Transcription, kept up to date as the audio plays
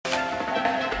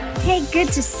Hey,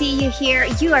 good to see you here.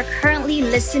 You are currently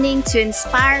listening to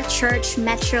Inspire Church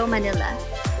Metro Manila.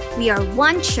 We are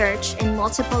one church in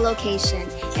multiple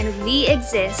locations, and we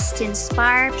exist to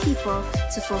inspire people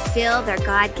to fulfill their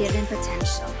God-given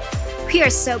potential. We are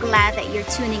so glad that you're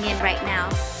tuning in right now.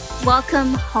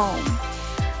 Welcome home.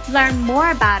 Learn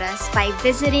more about us by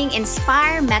visiting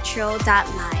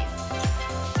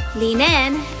inspiremetro.live. Lean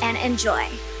in and enjoy.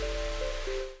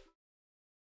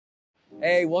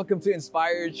 Hey, welcome to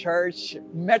Inspire Church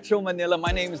Metro Manila.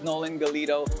 My name is Nolan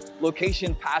Galito,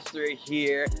 location pastor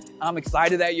here. I'm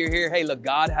excited that you're here. Hey, look,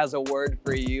 God has a word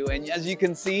for you. And as you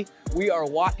can see, we are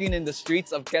walking in the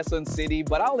streets of Quezon City,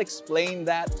 but I'll explain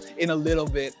that in a little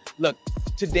bit. Look,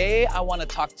 today I want to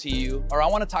talk to you, or I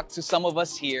want to talk to some of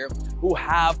us here who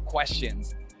have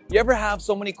questions. You ever have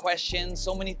so many questions,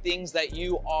 so many things that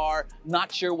you are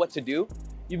not sure what to do?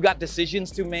 You've got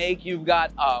decisions to make, you've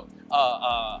got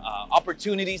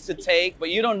opportunities to take, but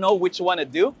you don't know which one to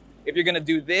do. If you're gonna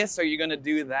do this or you're gonna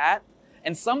do that.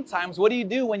 And sometimes, what do you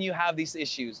do when you have these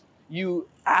issues? You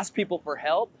ask people for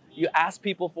help, you ask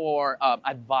people for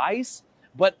advice,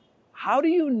 but how do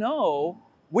you know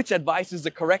which advice is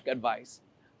the correct advice?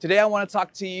 Today I wanna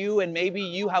talk to you, and maybe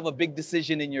you have a big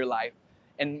decision in your life,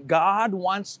 and God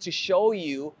wants to show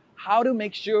you how to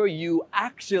make sure you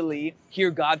actually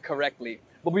hear God correctly.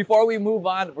 But before we move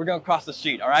on, we're gonna cross the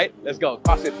street, all right? Let's go,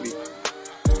 cross it, please.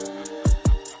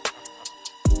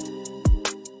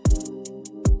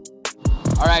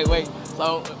 All right, wait,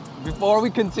 so before we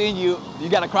continue, you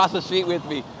gotta cross the street with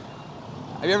me.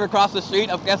 Have you ever crossed the street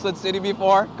of Quezon City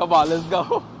before? Come on, let's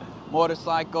go.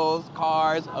 Motorcycles,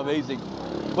 cars, amazing.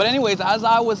 But anyways, as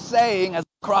I was saying, as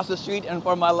I crossed the street and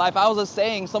for my life, I was just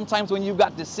saying, sometimes when you've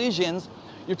got decisions,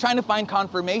 you're trying to find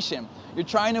confirmation. You're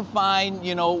trying to find,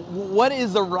 what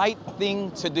is the right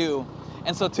thing to do.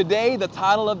 And so today, the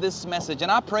title of this message, and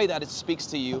I pray that it speaks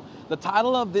to you, the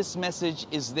title of this message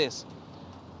is this: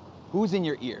 who's in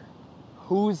your ear?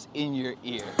 Who's in your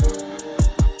ear?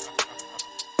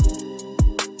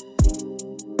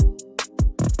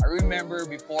 I remember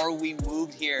before we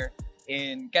moved here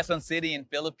in Quezon City in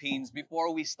Philippines,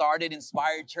 before we started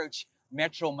Inspired Church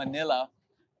Metro Manila,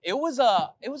 it was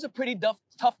a pretty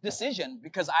tough decision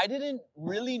because I didn't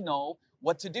really know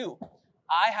what to do.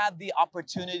 I had the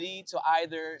opportunity to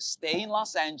either stay in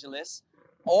Los Angeles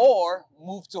or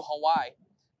move to Hawaii.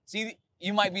 See,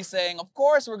 you might be saying, of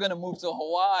course we're gonna move to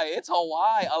Hawaii. It's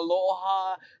Hawaii,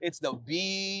 aloha, it's the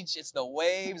beach, it's the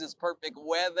waves, it's perfect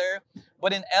weather.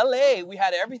 But in LA, we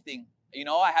had everything.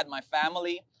 I had my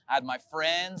family, I had my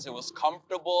friends, it was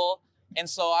comfortable. And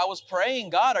so I was praying,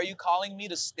 God, are you calling me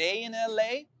to stay in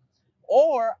LA?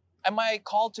 Or am I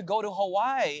called to go to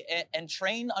Hawaii and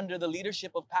train under the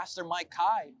leadership of Pastor Mike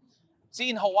Kai? See,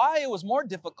 in Hawaii, it was more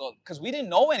difficult because we didn't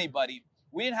know anybody.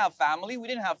 We didn't have family, we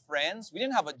didn't have friends, we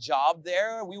didn't have a job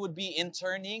there. We would be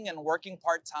interning and working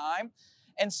part-time.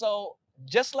 And so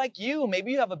just like you,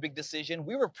 maybe you have a big decision.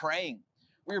 We were praying.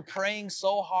 We were praying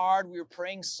so hard. We were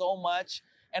praying so much.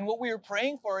 And what we were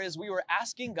praying for is we were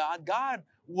asking God,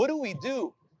 what do we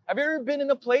do? Have you ever been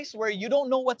in a place where you don't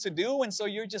know what to do, and so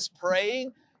you're just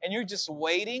praying and you're just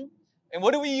waiting? And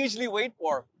what do we usually wait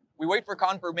for? We wait for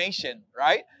confirmation,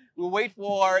 right? We wait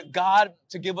for God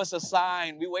to give us a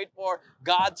sign. We wait for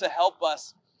God to help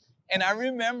us. And I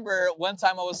remember one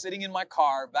time I was sitting in my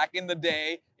car back in the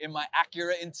day in my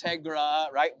Acura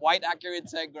Integra, right? White Acura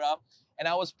Integra. And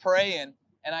I was praying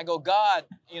and I go, God,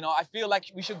 I feel like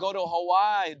we should go to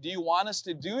Hawaii. Do you want us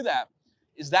to do that?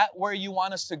 Is that where you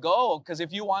want us to go? Because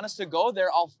if you want us to go there,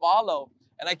 I'll follow.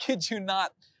 And I kid you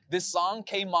not, this song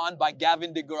came on by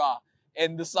Gavin DeGraw.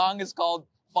 And the song is called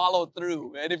Follow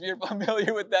Through. And if you're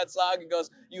familiar with that song, it goes,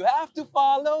 you have to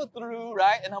follow through,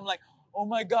 right? And I'm like, oh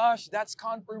my gosh, that's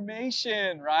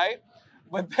confirmation, right?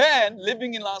 But then,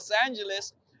 living in Los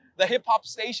Angeles, the hip-hop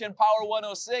station Power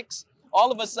 106,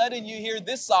 all of a sudden you hear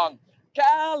this song,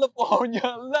 California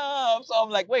Love. So I'm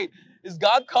like, wait, is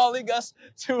God calling us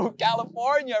to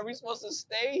California? Are we supposed to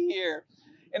stay here?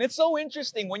 And it's so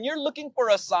interesting. When you're looking for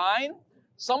a sign,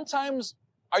 sometimes,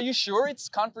 are you sure it's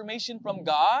confirmation from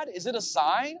God? Is it a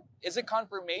sign? Is it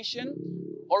confirmation?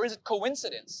 Or is it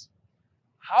coincidence?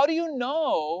 How do you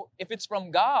know if it's from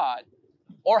God?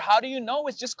 Or how do you know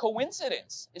it's just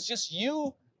coincidence? It's just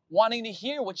you wanting to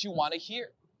hear what you want to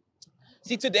hear.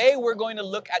 See, today we're going to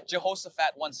look at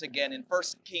Jehoshaphat once again in 1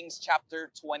 Kings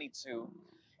chapter 22.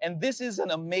 And this is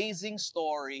an amazing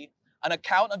story, an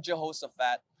account of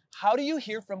Jehoshaphat. How do you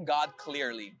hear from God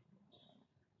clearly?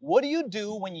 What do you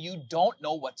do when you don't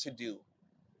know what to do?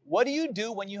 What do you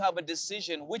do when you have a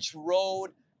decision which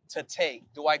road to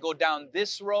take? Do I go down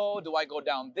this road? Do I go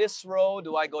down this road?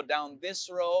 Do I go down this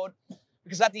road?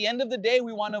 Because at the end of the day,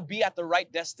 we want to be at the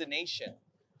right destination.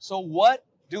 So what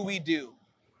do we do?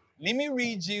 Let me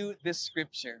read you this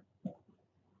scripture.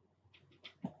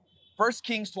 1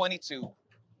 Kings 22.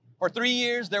 For 3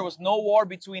 years, there was no war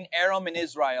between Aram and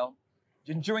Israel.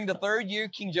 And during the 3rd year,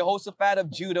 King Jehoshaphat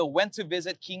of Judah went to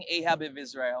visit King Ahab of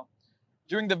Israel.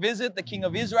 During the visit, the king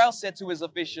of Israel said to his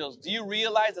officials, "Do you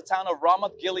realize the town of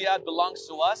Ramoth Gilead belongs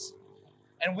to us?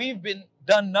 And we've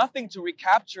done nothing to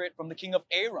recapture it from the king of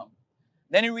Aram."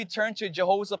 Then he returned to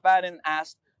Jehoshaphat and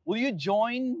asked, "Will you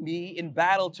join me in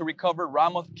battle to recover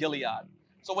Ramoth Gilead?"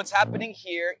 So what's happening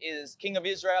here is King of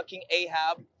Israel, King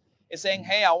Ahab, is saying,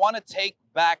 "Hey, I want to take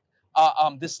back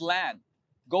this land."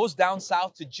 Goes down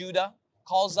south to Judah,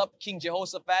 calls up King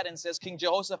Jehoshaphat and says, "King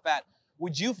Jehoshaphat,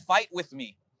 would you fight with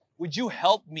me? Would you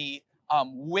help me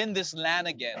win this land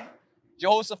again?"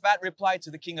 Jehoshaphat replied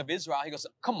to the king of Israel. He goes,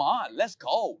 "Come on, let's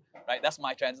go." Right? That's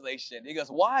my translation. He goes,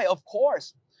 "Why? Of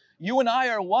course. You and I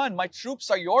are one. My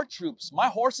troops are your troops. My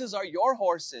horses are your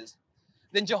horses."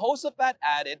 Then Jehoshaphat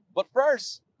added, "But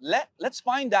first, let's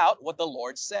find out what the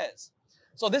Lord says."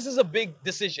 So this is a big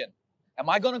decision. Am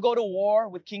I going to go to war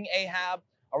with King Ahab?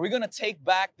 Are we going to take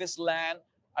back this land?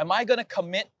 Am I going to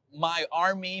commit my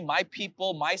army, my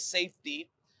people, my safety?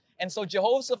 And so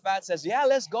Jehoshaphat says, "Yeah,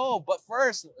 let's go. But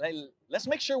first, let's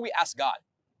make sure we ask God."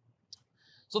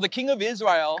 So the king of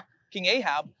Israel, King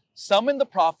Ahab, summoned the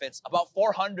prophets, about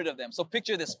 400 of them. So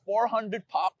picture this, 400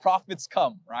 prophets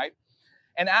come, right?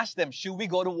 And ask them, should we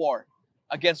go to war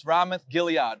against Ramoth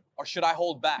Gilead, or should I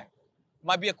hold back?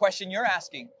 Might be a question you're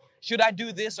asking. Should I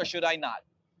do this or should I not?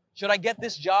 Should I get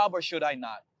this job or should I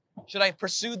not? Should I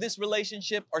pursue this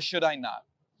relationship or should I not?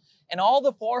 And all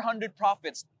the 400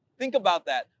 prophets, think about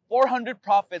that. 400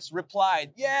 prophets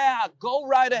replied, "Yeah, go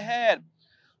right ahead.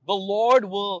 The Lord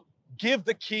will give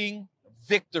the king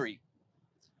victory."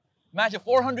 Imagine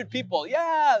 400 people.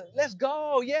 "Yeah, let's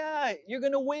go. Yeah, you're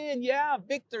going to win. Yeah,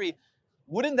 victory."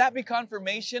 Wouldn't that be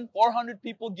confirmation? 400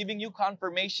 people giving you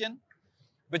confirmation?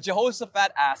 But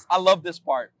Jehoshaphat asked, I love this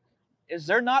part, "Is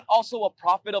there not also a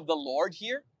prophet of the Lord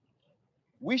here?"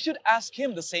 We should ask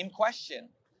him the same question.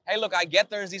 Hey, look, I get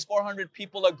there's these 400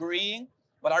 people agreeing,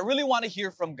 but I really want to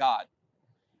hear from God.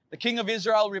 The king of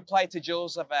Israel replied to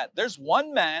Jehoshaphat, "There's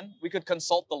one man we could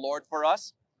consult the Lord for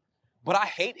us, but I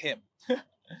hate him.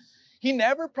 He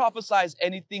never prophesies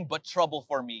anything but trouble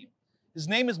for me. His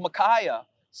name is Micaiah,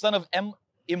 son of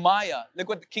Emiah." Look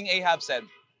what King Ahab said.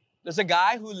 There's a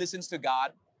guy who listens to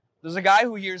God. There's a guy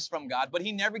who hears from God, but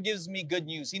he never gives me good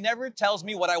news. He never tells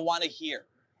me what I want to hear.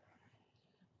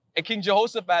 And King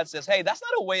Jehoshaphat says, "Hey, that's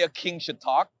not a way a king should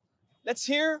talk. Let's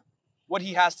hear what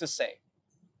he has to say."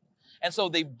 And so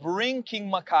they bring King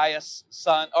Micaiah's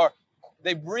son, or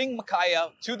they bring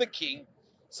Micaiah to the king,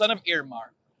 son of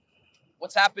Irmar.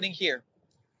 What's happening here?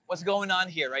 What's going on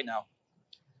here right now?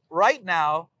 Right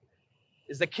now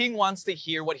is the king wants to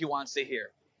hear what he wants to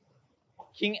hear.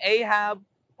 King Ahab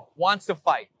wants to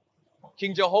fight.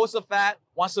 King Jehoshaphat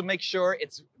wants to make sure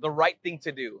it's the right thing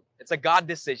to do. It's a God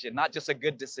decision, not just a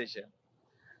good decision.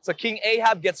 So King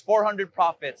Ahab gets 400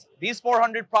 prophets. These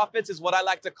 400 prophets is what I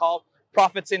like to call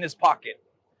prophets in his pocket.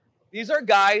 These are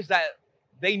guys that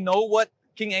they know what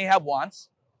King Ahab wants,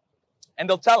 and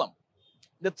they'll tell him.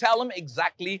 They'll tell him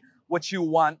exactly what you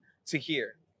want to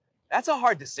hear. That's a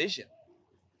hard decision.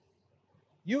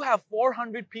 You have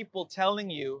 400 people telling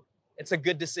you it's a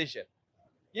good decision.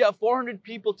 You have 400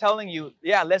 people telling you,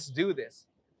 "Yeah, let's do this."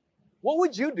 What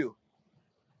would you do?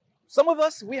 Some of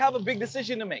us, we have a big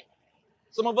decision to make.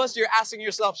 Some of us, you're asking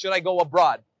yourself, should I go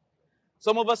abroad?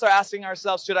 Some of us are asking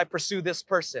ourselves, should I pursue this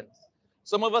person?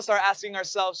 Some of us are asking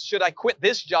ourselves, should I quit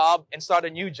this job and start a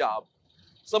new job?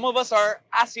 Some of us are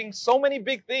asking so many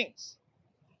big things.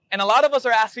 And a lot of us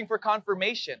are asking for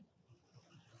confirmation.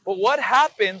 But what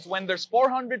happens when there's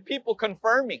 400 people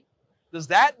confirming? Does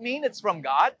that mean it's from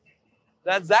God?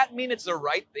 Does that mean it's the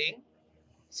right thing?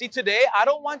 See, today, I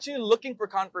don't want you looking for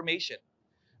confirmation.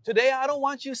 Today, I don't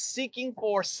want you seeking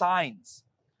for signs.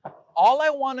 All I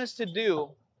want us to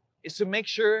do is to make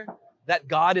sure that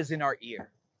God is in our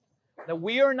ear. That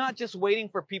we are not just waiting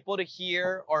for people to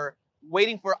hear or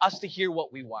waiting for us to hear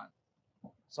what we want.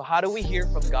 So how do we hear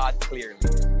from God clearly?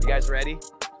 You guys ready?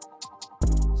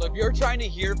 So if you're trying to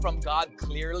hear from God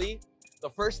clearly, the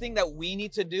first thing that we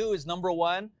need to do is, number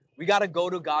one, we got to go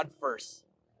to God first.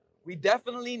 We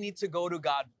definitely need to go to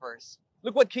God first.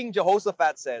 Look what King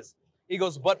Jehoshaphat says. He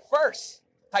goes, "But first,"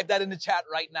 type that in the chat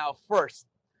right now, first.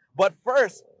 "But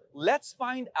first, let's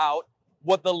find out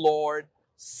what the Lord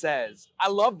says." I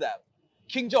love that.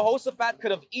 King Jehoshaphat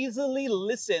could have easily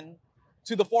listened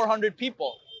to the 400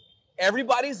 people.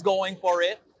 Everybody's going for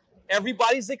it.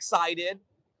 Everybody's excited.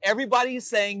 Everybody is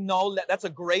saying, no, that's a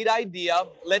great idea.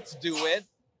 Let's do it.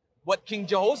 What King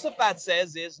Jehoshaphat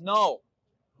says is, no,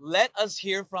 let us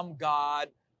hear from God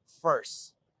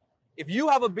first. If you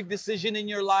have a big decision in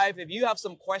your life, if you have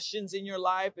some questions in your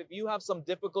life, if you have some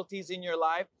difficulties in your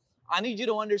life, I need you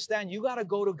to understand you got to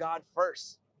go to God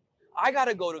first. I got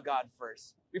to go to God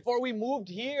first. Before we moved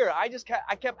here, I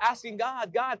kept asking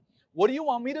God, what do you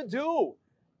want me to do?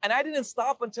 And I didn't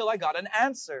stop until I got an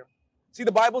answer. See,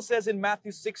 the Bible says in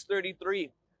Matthew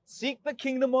 6:33, seek the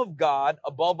kingdom of God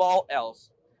above all else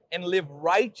and live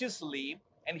righteously,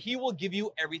 and He will give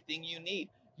you everything you need.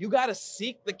 You got to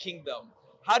seek the kingdom.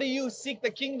 How do you seek the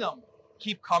kingdom?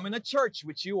 Keep coming to church,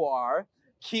 which you are.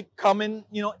 Keep coming,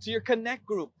 to your connect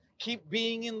group. Keep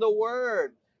being in the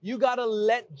Word. You got to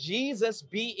let Jesus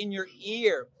be in your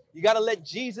ear. You got to let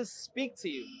Jesus speak to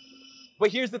you.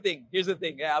 But here's the thing.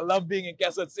 Yeah, I love being in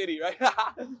Quezon City, right?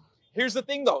 Here's the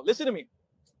thing, though. Listen to me.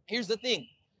 Here's the thing.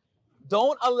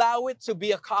 Don't allow it to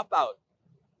be a cop-out.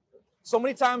 So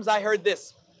many times I heard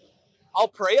this. I'll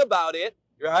pray about it,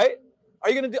 right? Are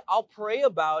you going to do, I'll pray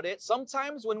about it.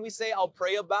 Sometimes when we say I'll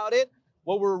pray about it,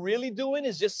 what we're really doing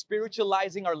is just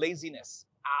spiritualizing our laziness.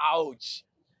 Ouch.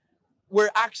 We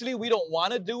don't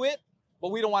want to do it,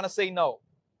 but we don't want to say no.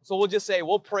 So we'll just say,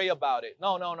 we'll pray about it.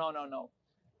 No.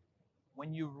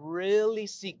 When you really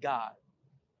seek God,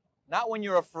 not when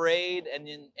you're afraid and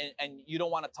you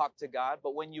don't want to talk to God,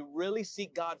 but when you really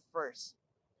seek God first,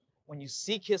 when you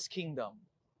seek His kingdom,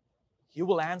 He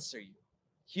will answer you.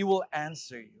 He will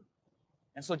answer you.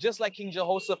 And so just like King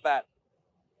Jehoshaphat,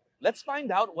 let's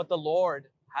find out what the Lord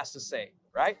has to say,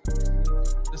 right?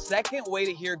 The second way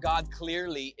to hear God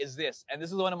clearly is this, and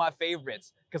this is one of my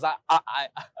favorites because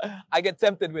I get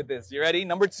tempted with this. You ready?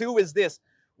 Number 2 is this.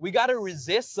 We got to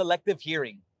resist selective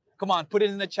hearing. Come on, put it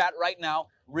in the chat right now.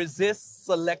 Resist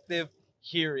selective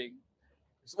hearing.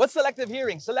 What's selective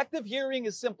hearing? Selective hearing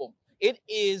is simple. It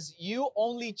is you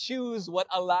only choose what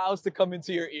allows to come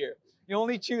into your ear. You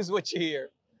only choose what you hear.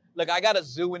 Look, I got a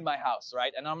zoo in my house,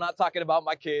 right? And I'm not talking about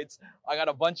my kids. I got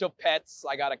a bunch of pets.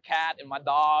 I got a cat and my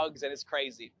dogs, and it's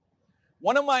crazy.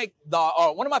 One of my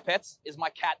pets is my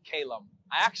cat, Calum.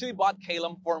 I actually bought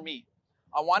Calum for me.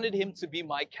 I wanted him to be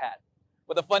my cat.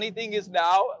 But the funny thing is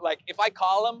now, like, if I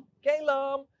call him,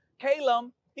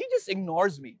 Calum, he just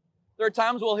ignores me. There are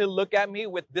times where he'll look at me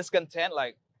with discontent,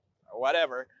 like,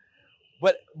 whatever.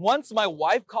 But once my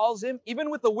wife calls him, even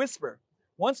with a whisper,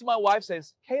 once my wife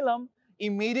says, Calum,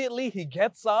 immediately he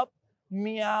gets up,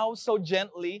 meows so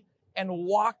gently, and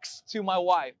walks to my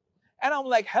wife. And I'm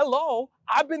like, hello,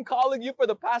 I've been calling you for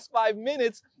the past 5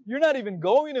 minutes. You're not even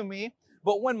going to me.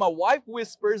 But when my wife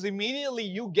whispers, immediately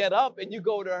you get up and you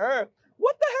go to her.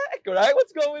 What the heck, right?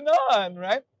 What's going on,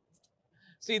 right?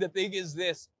 See, the thing is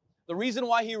this. The reason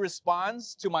why he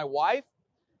responds to my wife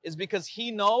is because he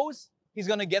knows he's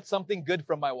going to get something good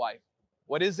from my wife.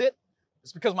 What is it?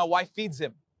 It's because my wife feeds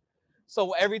him.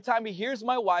 So every time he hears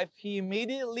my wife, he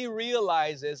immediately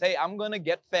realizes, hey, I'm going to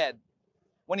get fed.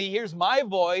 When he hears my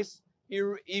voice, he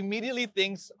immediately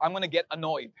thinks I'm going to get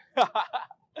annoyed.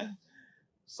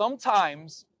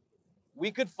 Sometimes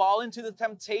we could fall into the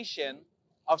temptation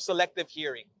of selective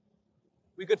hearing.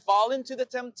 We could fall into the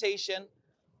temptation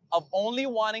of only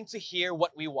wanting to hear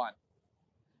what we want.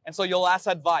 And so you'll ask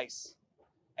advice,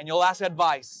 and you'll ask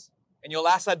advice, and you'll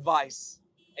ask advice,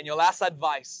 and you'll ask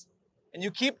advice. And you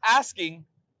keep asking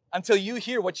until you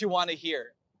hear what you want to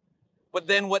hear. But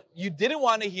then what you didn't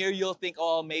want to hear, you'll think,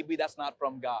 oh, maybe that's not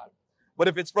from God. But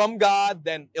if it's from God,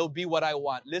 then it'll be what I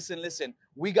want. Listen.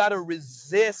 We got to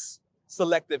resist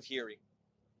selective hearing.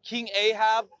 King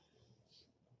Ahab,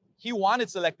 he wanted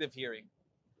selective hearing.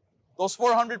 Those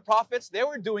 400 prophets, they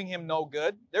were doing him no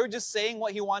good. They were just saying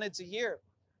what he wanted to hear.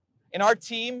 In our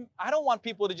team, I don't want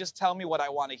people to just tell me what I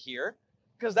want to hear,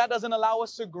 because that doesn't allow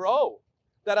us to grow.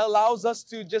 That allows us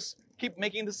to just keep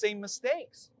making the same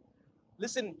mistakes.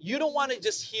 Listen, you don't want to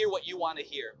just hear what you want to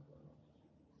hear.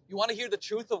 You want to hear the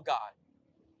truth of God.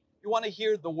 You want to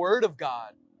hear the word of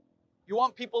God. You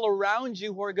want people around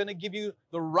you who are going to give you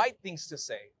the right things to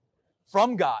say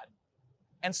from God.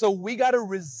 And so we got to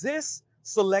resist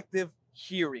selective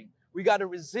hearing. We got to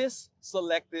resist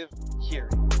selective hearing.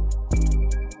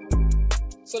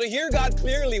 So to hear God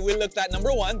clearly, we looked at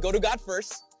number 1, go to God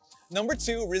first. Number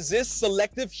 2, resist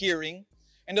selective hearing.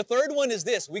 And the third one is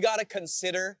this. We got to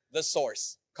consider the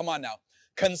source. Come on now.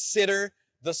 Consider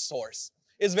the source.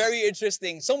 It's very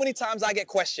interesting. So many times I get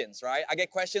questions, right? I get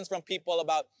questions from people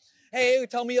about, hey,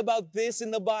 tell me about this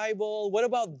in the Bible. What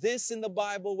about this in the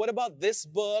Bible? What about this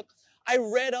book? I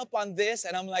read up on this,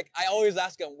 and I'm like, I always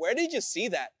ask them, where did you see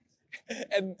that?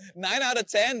 And 9 out of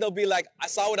 10, they'll be like, I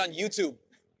saw it on YouTube.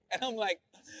 And I'm like,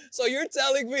 So you're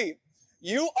telling me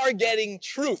you are getting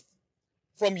truth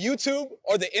from YouTube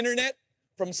or the internet,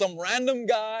 from some random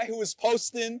guy who is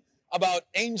posting about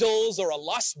angels or a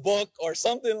lost book or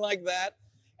something like that.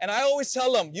 And I always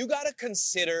tell them, you got to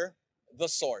consider the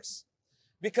source.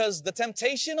 Because the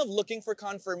temptation of looking for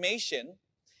confirmation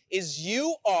is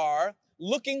you are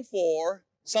looking for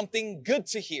something good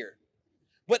to hear.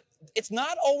 But it's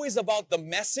not always about the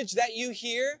message that you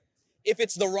hear if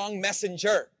it's the wrong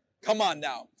messenger. Come on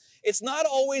now. It's not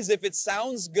always if it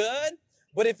sounds good,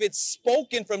 but if it's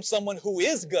spoken from someone who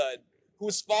is good,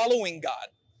 who's following God.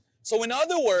 So in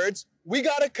other words, we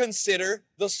got to consider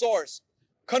the source.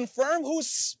 Confirm who's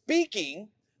speaking,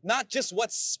 not just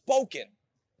what's spoken.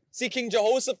 See, King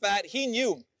Jehoshaphat, he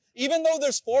knew, even though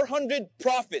there's 400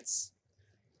 prophets,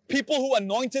 people who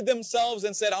anointed themselves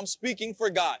and said, I'm speaking for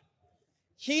God.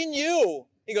 He knew,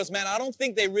 he goes, man, I don't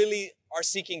think they really are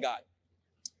seeking God.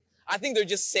 I think they're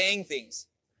just saying things.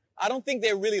 I don't think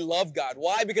they really love God.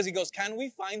 Why? Because he goes, can we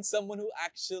find someone who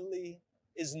actually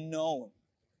is known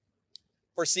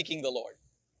for seeking the Lord?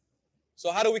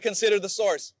 So how do we consider the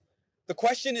source? The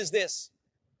question is this: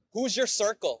 who's your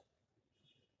circle?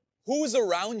 Who's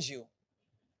around you?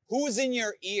 Who's in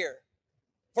your ear?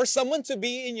 For someone to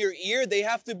be in your ear, they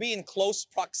have to be in close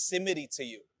proximity to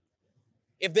you.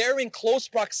 If they're in close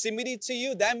proximity to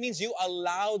you, that means you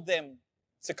allow them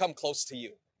to come close to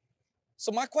you.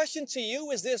 So my question to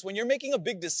you is this: when you're making a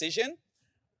big decision,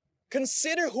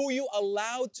 consider who you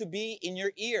allow to be in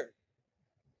your ear.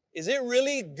 Is it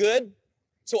really good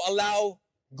to allow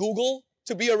Google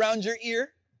to be around your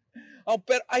ear? Oh,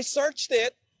 but I searched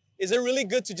it. Is it really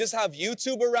good to just have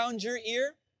YouTube around your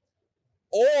ear?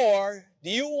 Or do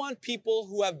you want people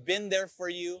who have been there for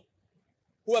you,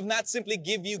 who have not simply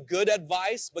give you good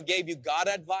advice, but gave you God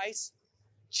advice,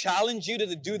 challenge you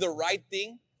to do the right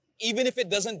thing, even if it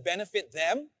doesn't benefit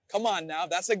them? Come on now,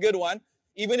 that's a good one.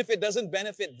 Even if it doesn't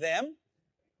benefit them,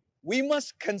 we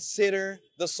must consider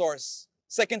the source.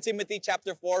 2 Timothy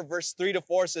chapter 4, verse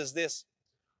 3-4 says this: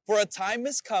 for a time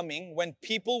is coming when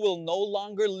people will no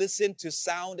longer listen to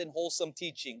sound and wholesome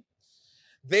teaching.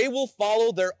 They will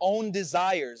follow their own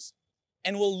desires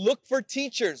and will look for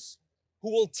teachers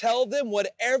who will tell them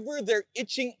whatever their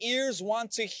itching ears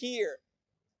want to hear.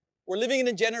 We're living in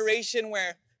a generation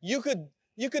where you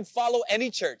could follow any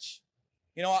church.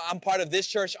 You know, I'm part of this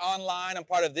church online. I'm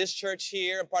part of this church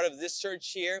here. I'm part of this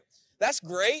church here. That's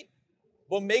great.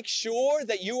 But make sure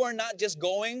that you are not just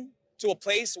going to a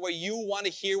place where you want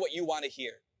to hear what you want to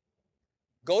hear.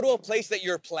 Go to a place that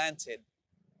you're planted.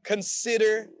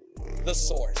 Consider the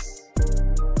source.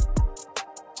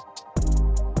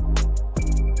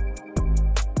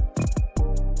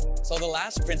 So the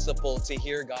last principle to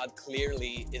hear God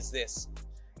clearly is this: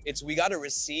 we got to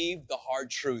receive the hard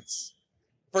truths.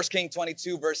 1 Kings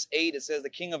 22 verse 8, it says, the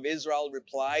king of Israel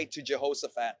replied to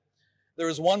Jehoshaphat, there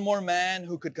is one more man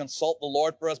who could consult the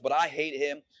Lord for us, but I hate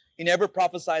him. He never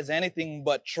prophesies anything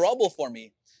but trouble for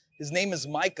me. His name is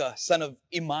Micah, son of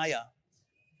Imaiah.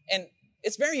 And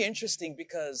it's very interesting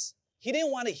because he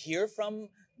didn't want to hear from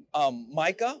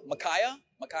Micah.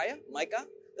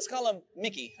 Let's call him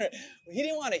Mickey. He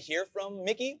didn't want to hear from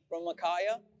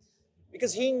Micaiah,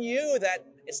 because he knew that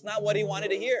it's not what he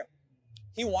wanted to hear.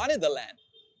 He wanted the land.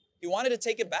 He wanted to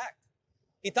take it back.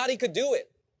 He thought he could do it.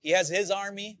 He has his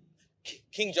army.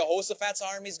 King Jehoshaphat's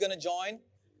army is going to join.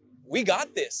 We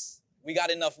got this. We got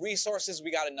enough resources.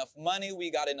 We got enough money. We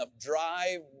got enough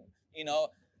drive. You know,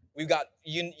 we've got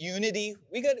unity.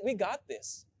 We got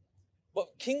this. But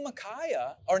Prophet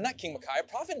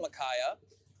Micaiah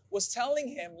was telling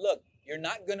him, look, you're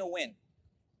not going to win.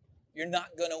 You're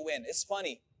not going to win. It's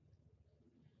funny.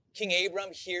 King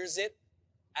Abram hears it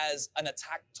as an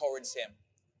attack towards him,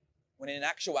 when in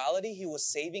actuality, he was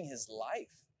saving his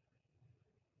life.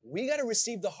 We got to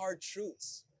receive the hard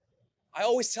truths. I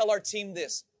always tell our team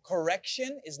this: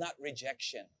 correction is not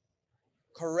rejection.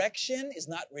 Correction is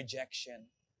not rejection.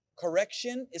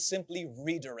 Correction is simply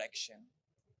redirection.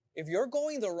 If you're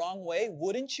going the wrong way,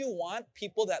 wouldn't you want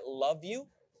people that love you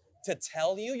to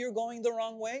tell you you're going the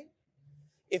wrong way?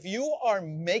 If you are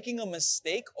making a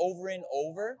mistake over and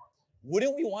over,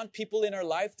 wouldn't we want people in our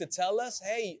life to tell us,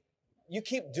 hey, you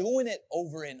keep doing it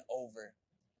over and over?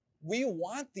 We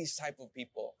want these type of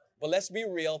people. But let's be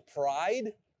real,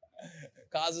 pride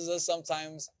causes us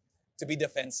sometimes to be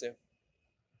defensive.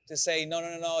 To say,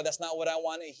 no, that's not what I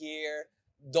want to hear.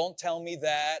 Don't tell me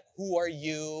that. Who are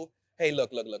you? Hey,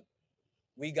 look.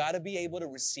 We got to be able to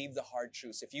receive the hard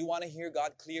truths. If you want to hear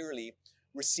God clearly,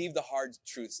 receive the hard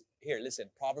truths. Here, listen,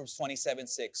 Proverbs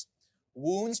 27:6.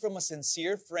 Wounds from a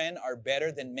sincere friend are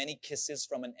better than many kisses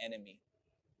from an enemy.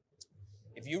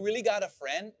 If you really got a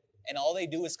friend, and all they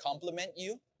do is compliment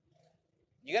you,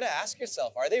 you got to ask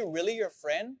yourself, are they really your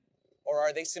friend or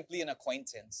are they simply an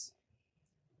acquaintance?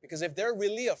 Because if they're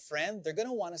really a friend, they're going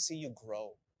to want to see you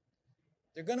grow.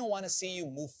 They're going to want to see you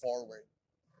move forward.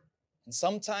 And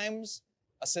sometimes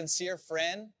a sincere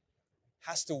friend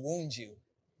has to wound you.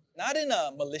 Not in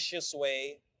a malicious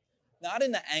way, not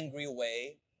in an angry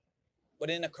way, but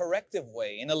in a corrective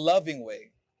way, in a loving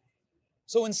way.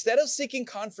 So instead of seeking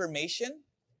confirmation,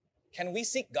 can we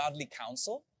seek godly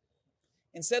counsel?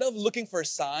 Instead of looking for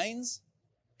signs,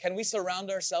 can we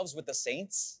surround ourselves with the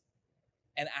saints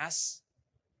and ask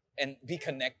and be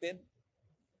connected?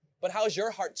 But how's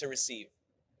your heart to receive?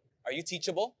 Are you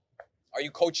teachable? Are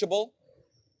you coachable?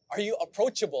 Are you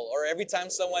approachable? Or every time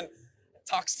someone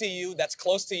talks to you that's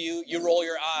close to you, you roll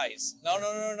your eyes?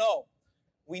 No.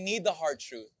 We need the hard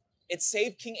truth. It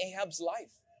saved King Ahab's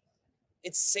life.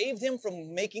 It saved him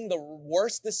from making the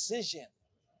worst decision.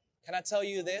 Can I tell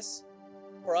you this?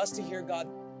 For us to hear God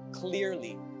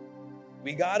clearly,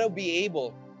 we gotta be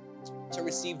able to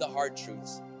receive the hard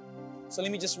truths. So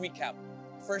let me just recap.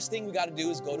 First thing we gotta do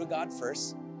is go to God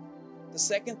first. The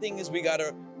second thing is we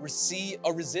gotta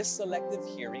resist selective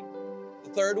hearing. The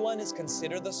third one is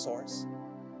consider the source.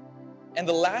 And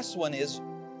the last one is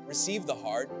receive the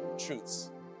hard truths.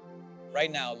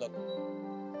 Right now, look,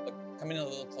 come in a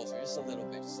little closer, just a little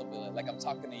bit, like I'm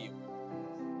talking to you.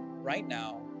 Right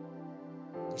now,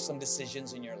 there's some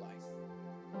decisions in your life.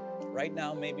 Right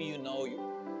now, maybe you know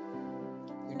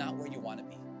you're not where you want to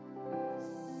be.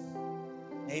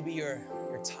 Maybe you're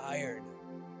tired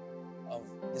of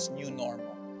this new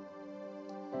normal.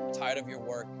 You're tired of your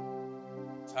work,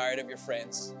 tired of your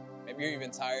friends. Maybe you're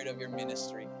even tired of your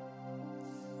ministry.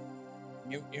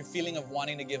 You're feeling of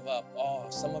wanting to give up. Oh,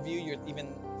 some of you,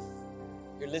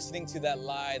 you're listening to that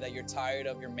lie that you're tired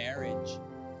of your marriage,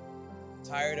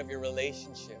 tired of your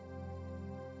relationship.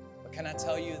 But can I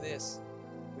tell you this?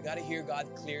 We got to hear God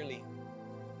clearly,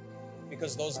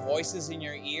 because those voices in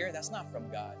your ear, that's not from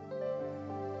God.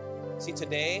 See,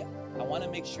 today, I want to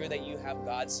make sure that you have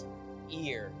God's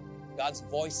ear, God's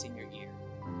voice in your ear.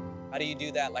 How do you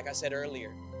do that? Like I said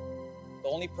earlier, the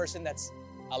only person that's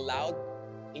allowed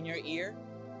in your ear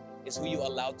is who you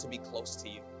allowed to be close to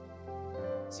you.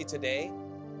 See, today,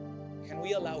 can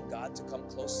we allow God to come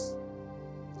close?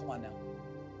 Come on now.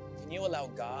 Can you allow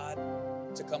God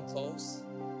to come close?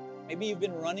 Maybe you've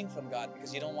been running from God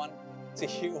because you don't want to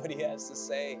hear what He has to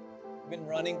say. You've been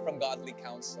running from godly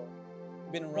counsel.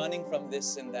 You've been running from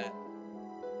this and that.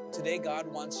 Today, God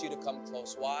wants you to come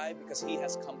close. Why? Because He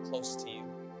has come close to you.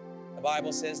 The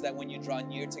Bible says that when you draw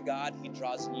near to God, He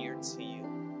draws near to you.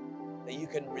 That you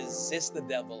can resist the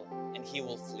devil and he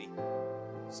will flee.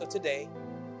 So today,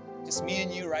 just me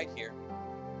and you right here,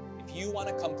 if you want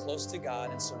to come close to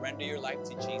God and surrender your life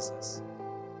to Jesus,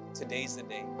 today's the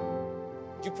day.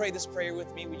 Would you pray this prayer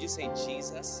with me? Would you say,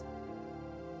 Jesus,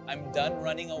 I'm done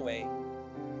running away.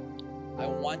 I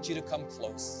want you to come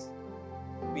close.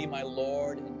 Be my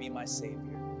Lord and be my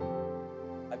Savior.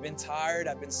 I've been tired,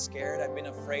 I've been scared, I've been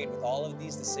afraid with all of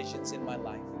these decisions in my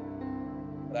life.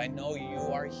 But I know you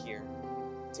are here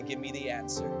to give me the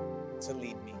answer, to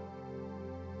lead me.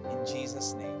 In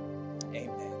Jesus' name,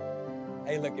 amen.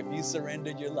 Hey, look, if you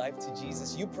surrendered your life to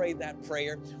Jesus, you prayed that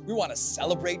prayer, we want to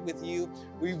celebrate with you.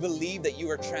 We believe that you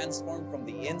are transformed from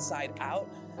the inside out,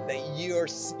 that your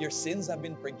sins have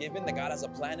been forgiven, that God has a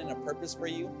plan and a purpose for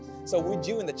you. So would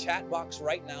you in the chat box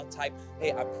right now type,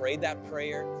 hey, I prayed that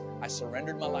prayer. I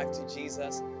surrendered my life to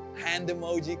Jesus. Hand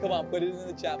emoji. Come on, put it in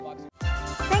the chat box.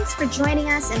 Thanks for joining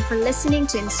us and for listening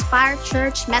to Inspire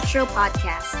Church Metro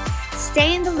Podcast.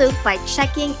 Stay in the loop by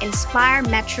checking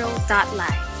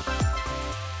inspiremetro.live.